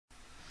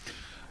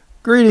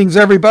Greetings,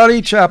 everybody.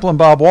 Chaplain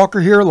Bob Walker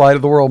here, Light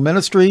of the World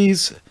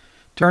Ministries.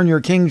 Turn your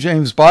King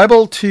James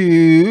Bible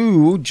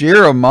to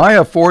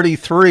Jeremiah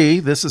 43.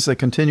 This is a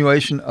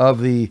continuation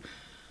of the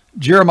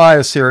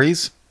Jeremiah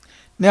series.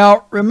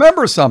 Now,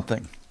 remember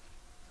something.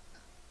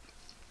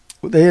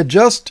 They had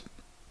just,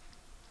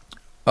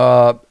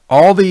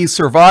 all the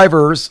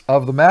survivors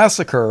of the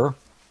massacre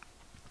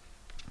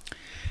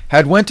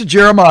had went to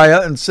Jeremiah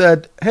and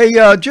said, hey,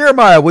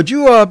 Jeremiah, would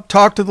you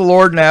talk to the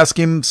Lord and ask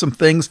him some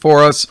things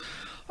for us?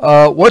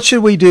 What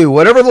should we do?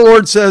 Whatever the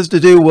Lord says to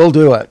do, we'll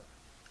do it.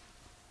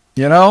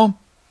 You know?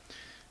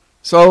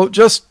 So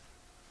just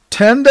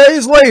 10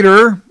 days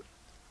later,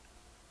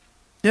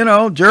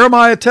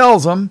 Jeremiah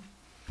tells them,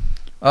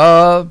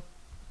 don't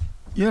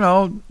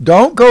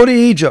go to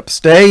Egypt.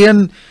 Stay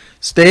in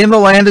the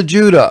land of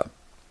Judah.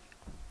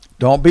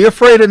 Don't be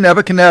afraid of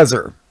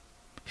Nebuchadnezzar.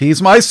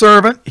 He's my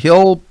servant.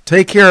 He'll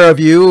take care of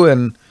you.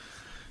 And,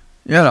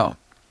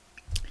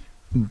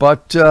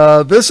 But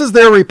this is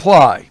their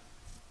reply.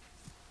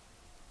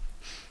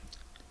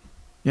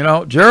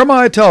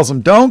 Jeremiah tells them,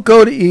 don't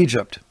go to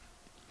Egypt.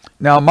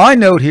 Now, my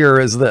note here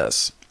is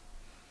this.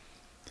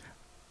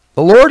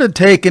 The Lord had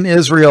taken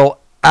Israel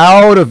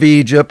out of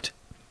Egypt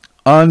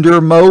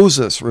under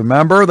Moses.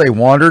 Remember, they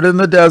wandered in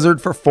the desert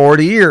for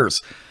 40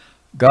 years.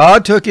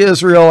 God took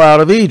Israel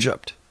out of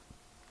Egypt.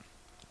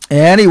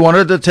 And he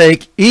wanted to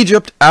take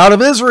Egypt out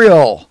of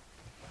Israel.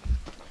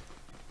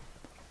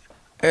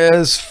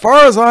 As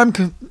far as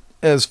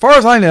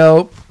I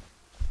know,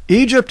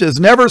 Egypt is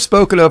never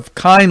spoken of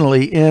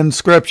kindly in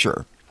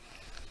Scripture.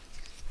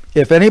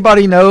 If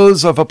anybody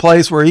knows of a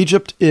place where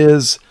Egypt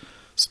is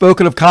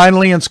spoken of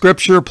kindly in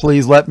Scripture,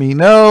 please let me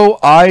know.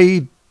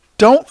 I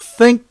don't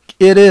think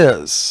it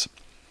is.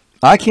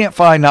 I can't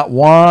find not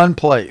one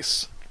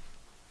place.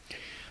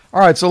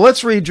 All right, so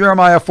let's read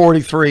Jeremiah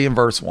 43 and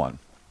verse 1.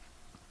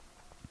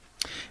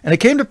 And it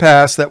came to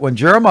pass that when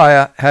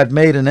Jeremiah had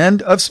made an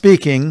end of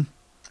speaking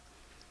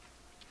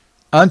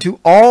unto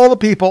all the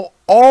people,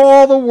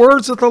 all the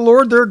words of the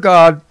Lord their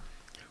God,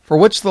 for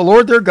which the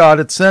Lord their God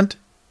had sent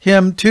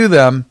him to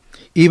them,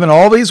 even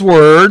all these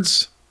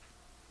words.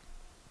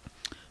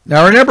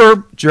 Now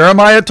remember,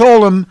 Jeremiah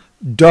told him,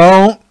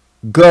 don't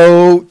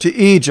go to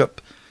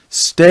Egypt.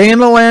 Stay in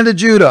the land of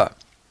Judah.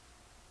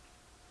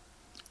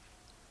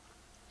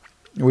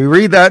 We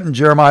read that in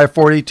Jeremiah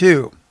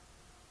 42.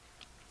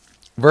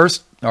 All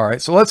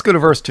right, so let's go to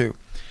verse 2.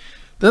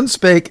 Then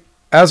spake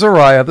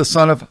Azariah, the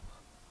son of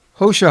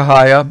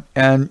Hoshaiah,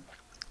 and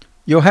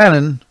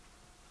Johanan,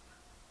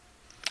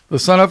 the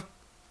son of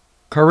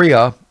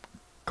Kareah,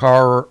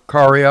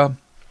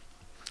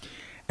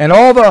 and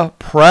all the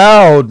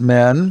proud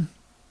men,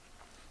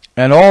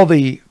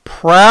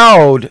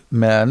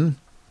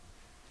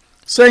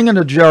 saying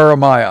unto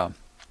Jeremiah,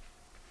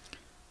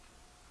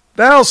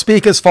 thou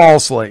speakest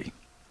falsely.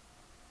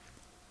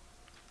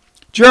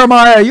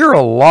 Jeremiah, you're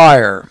a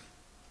liar.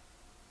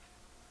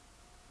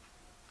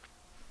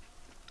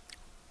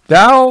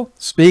 Thou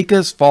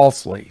speakest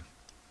falsely.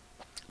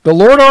 The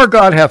Lord our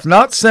God hath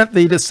not sent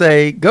thee to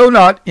say, go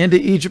not into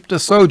Egypt to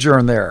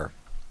sojourn there.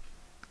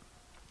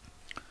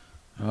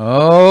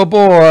 Oh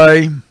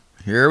boy,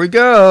 here we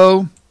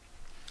go.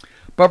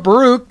 But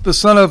Baruch, the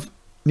son of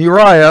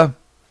Neriah,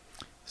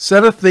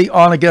 setteth thee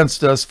on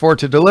against us, for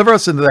to deliver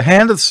us into the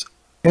hands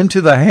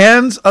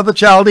of the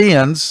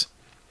Chaldeans,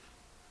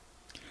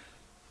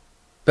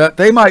 that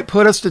they might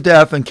put us to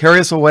death and carry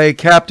us away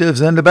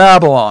captives into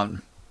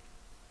Babylon.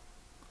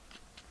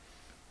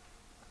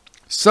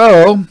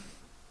 So,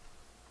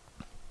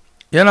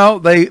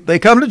 they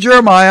come to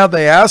Jeremiah,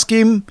 they ask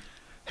him,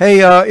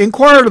 hey,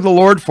 inquire to the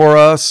Lord for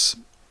us,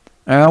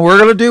 and we're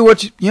going to do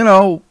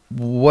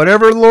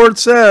whatever the Lord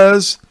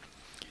says.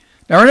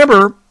 Now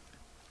remember,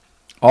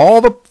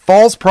 all the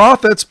false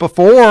prophets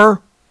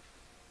before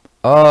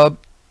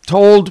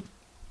told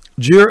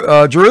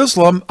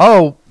Jerusalem,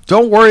 oh,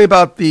 don't worry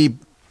about the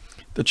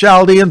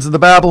Chaldeans and the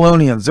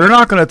Babylonians. They're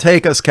not going to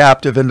take us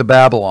captive into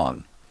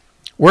Babylon.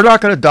 We're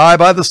not going to die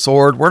by the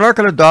sword. We're not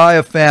going to die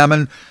of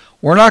famine.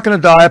 We're not going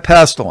to die of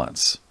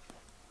pestilence.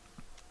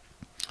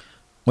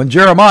 When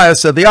Jeremiah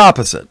said the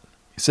opposite.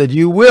 He said,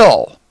 you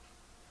will.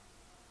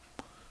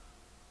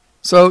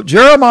 So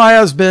Jeremiah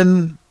has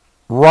been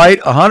right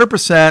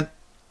 100%,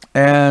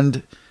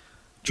 and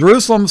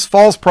Jerusalem's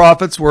false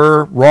prophets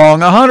were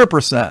wrong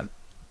 100%.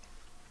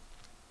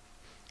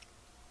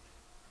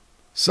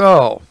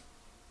 So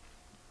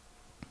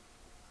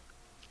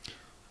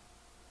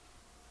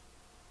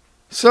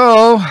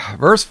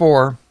verse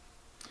 4,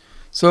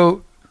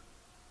 so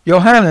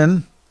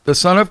Johanan, the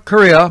son of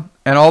Kareah,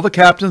 and all the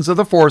captains of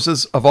the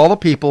forces of all the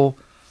people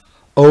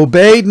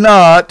obeyed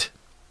not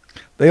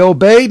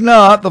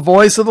the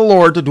voice of the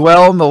Lord to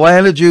dwell in the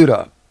land of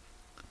Judah.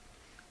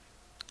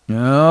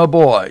 Oh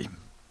boy.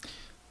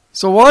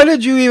 So why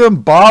did you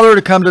even bother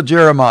to come to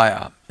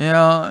Jeremiah?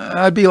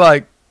 I'd be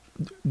like,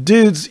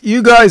 dudes,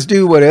 you guys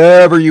do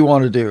whatever you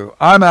want to do.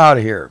 I'm out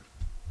of here.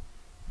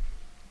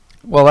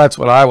 Well, that's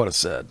what I would have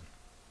said.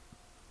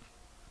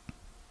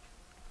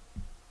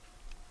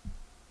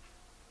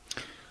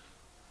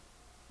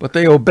 But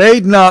they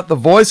obeyed not the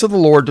voice of the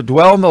Lord to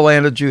dwell in the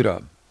land of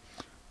Judah.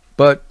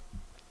 But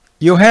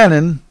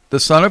Johanan, the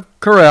son of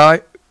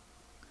Kareah,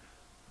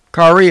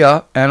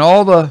 and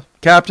all the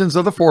captains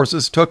of the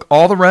forces took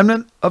all the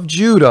remnant of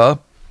Judah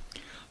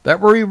that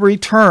were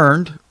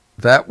returned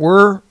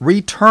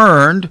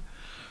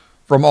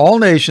from all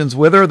nations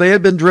whither they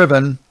had been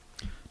driven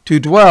to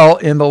dwell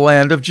in the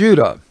land of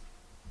Judah.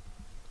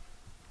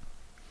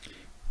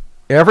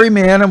 Every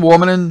man and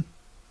woman and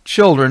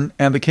children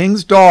and the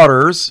king's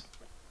daughters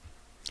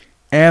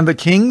and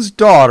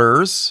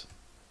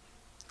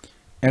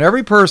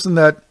every person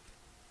that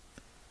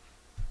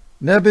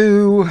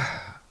Nebuzaradan,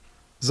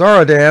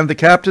 the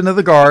captain of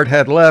the guard,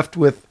 had left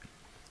with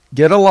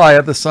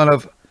Gedaliah, the son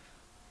of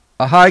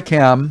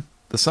Ahikam,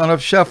 the son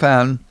of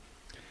Shaphan,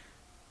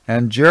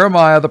 and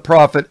Jeremiah the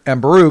prophet,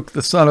 and Baruch,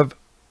 the son of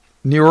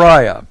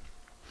Neriah.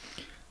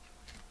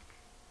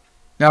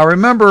 Now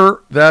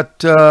remember that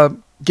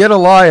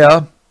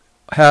Gedaliah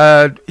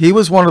he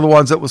was one of the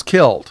ones that was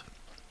killed.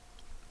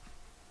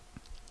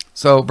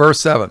 So verse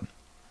 7.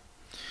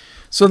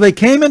 So they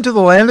came into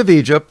the land of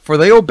Egypt, for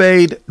they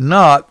obeyed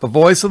not the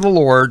voice of the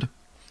Lord.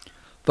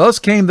 Thus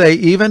came they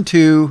even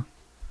to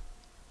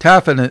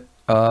Tahpanhes,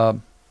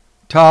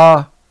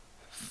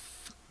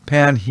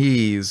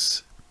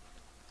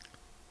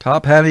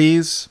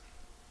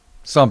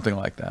 something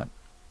like that.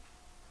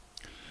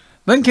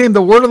 Then came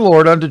the word of the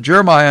Lord unto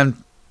Jeremiah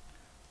in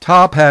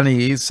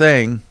Tahpanhes,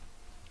 saying,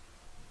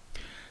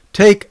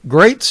 Take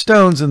great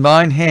stones in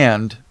thine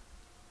hand,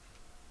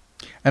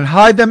 and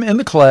hide them in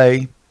the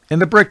clay, in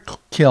the brick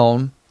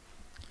kiln,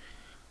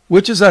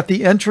 which is at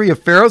the entry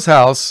of Pharaoh's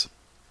house,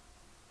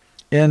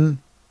 in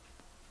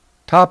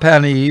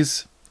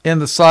Tahpanhes, in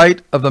the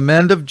sight of the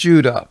men of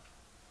Judah.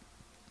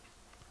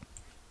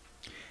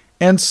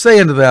 And say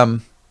unto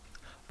them,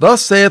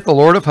 Thus saith the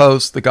Lord of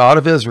hosts, the God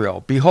of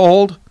Israel,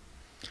 Behold,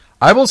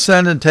 I will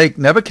send and take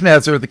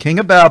Nebuchadnezzar, the king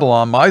of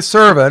Babylon, my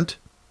servant,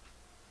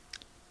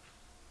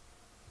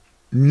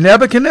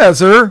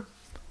 Nebuchadnezzar,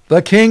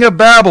 the king of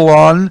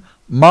Babylon,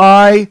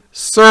 my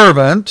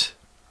servant,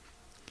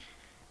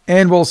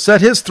 and will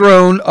set his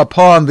throne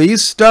upon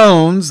these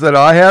stones that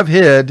I have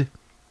hid,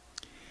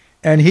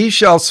 and he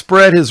shall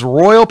spread his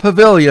royal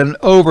pavilion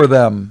over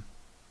them.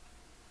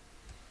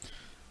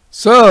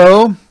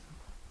 So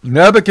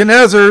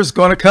Nebuchadnezzar's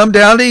going to come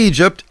down to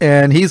Egypt,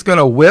 and he's going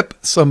to whip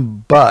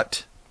some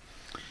butt.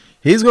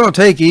 He's going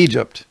to take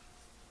Egypt.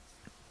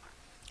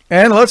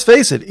 And let's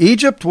face it,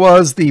 Egypt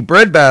was the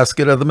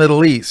breadbasket of the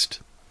Middle East.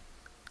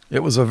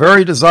 It was a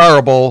very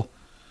desirable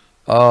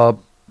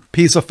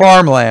piece of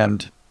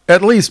farmland,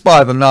 at least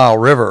by the Nile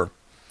River.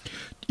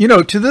 You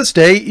know, to this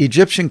day,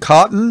 Egyptian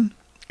cotton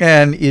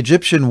and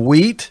Egyptian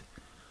wheat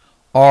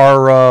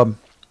are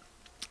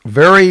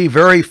very,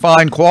 very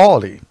fine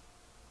quality.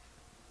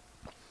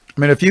 I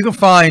mean, if you can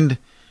find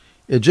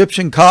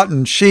Egyptian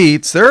cotton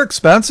sheets, they're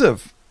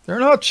expensive. They're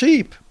not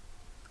cheap.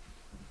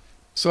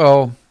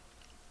 So,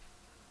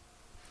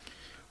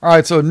 all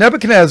right, so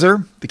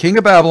Nebuchadnezzar, the king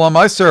of Babylon,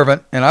 my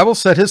servant, and I will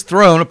set his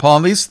throne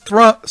upon these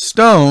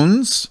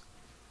stones.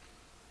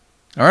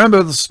 I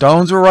remember the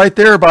stones were right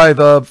there by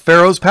the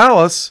Pharaoh's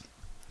palace.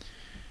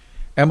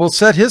 And will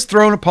set his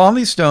throne upon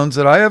these stones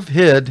that I have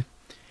hid,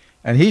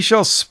 and he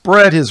shall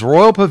spread his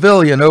royal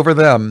pavilion over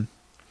them.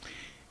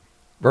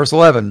 Verse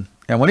 11,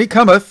 And when he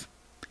cometh,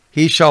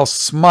 he shall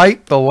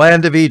smite the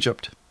land of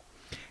Egypt,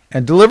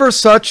 and deliver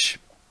such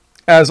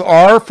as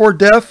are for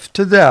death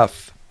to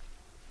death,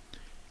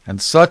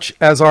 and such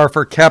as are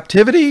for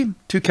captivity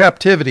to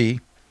captivity,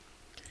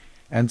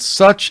 and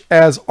such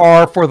as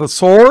are for the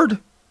sword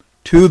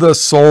to the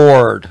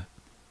sword.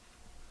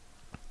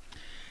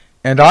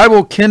 And I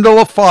will kindle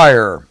a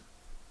fire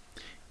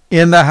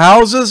in the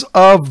houses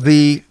of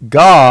the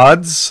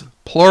gods,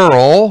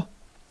 plural.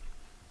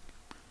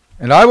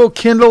 And I will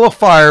kindle a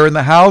fire in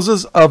the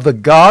houses of the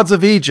gods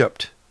of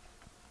Egypt,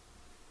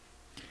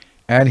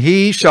 and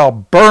he shall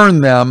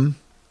burn them.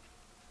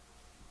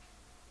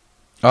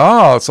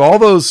 Oh, so all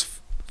those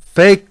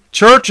fake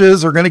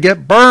churches are going to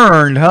get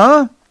burned,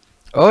 huh?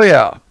 Oh,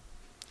 yeah.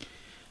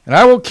 And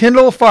I will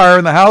kindle a fire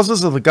in the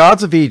houses of the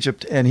gods of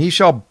Egypt, and he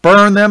shall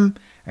burn them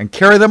and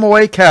carry them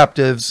away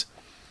captives,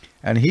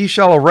 and he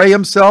shall array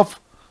himself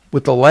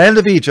with the land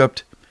of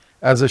Egypt,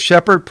 as a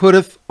shepherd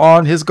putteth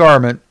on his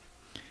garment,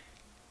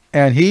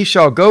 and he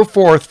shall go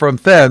forth from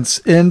thence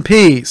in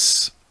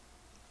peace.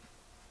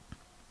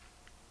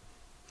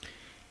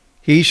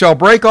 He shall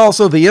break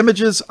also the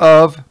images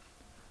of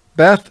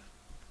Beth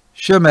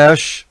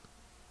Shemesh,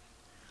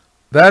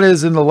 that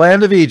is in the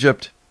land of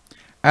Egypt,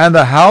 and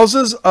the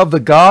houses of the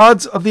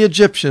gods of the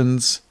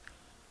Egyptians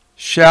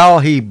shall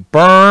he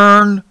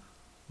burn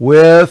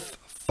with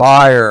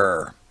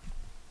fire.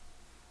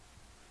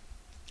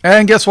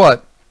 And guess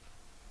what?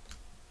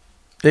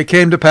 It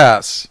came to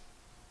pass.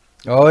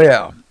 Oh,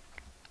 yeah.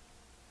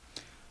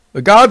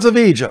 The gods of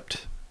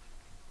Egypt,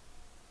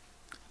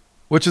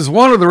 which is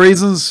one of the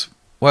reasons,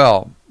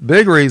 well,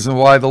 big reason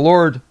why the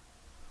Lord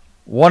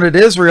wanted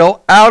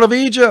Israel out of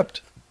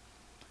Egypt.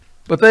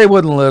 But they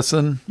wouldn't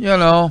listen, you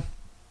know.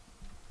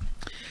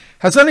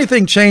 Has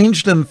anything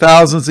changed in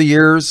thousands of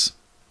years?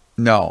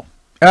 No,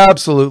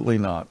 absolutely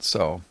not.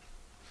 So,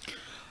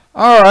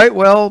 all right,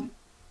 well,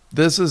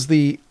 this is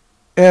the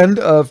end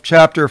of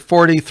chapter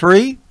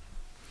 43.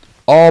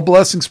 All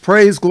blessings,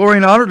 praise, glory,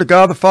 and honor to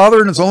God the Father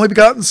and his only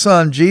begotten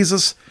Son,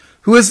 Jesus,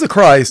 who is the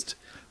Christ,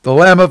 the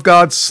Lamb of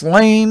God,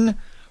 slain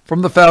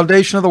from the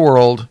foundation of the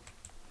world.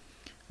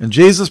 In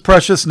Jesus'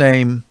 precious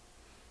name,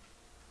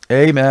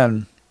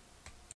 amen.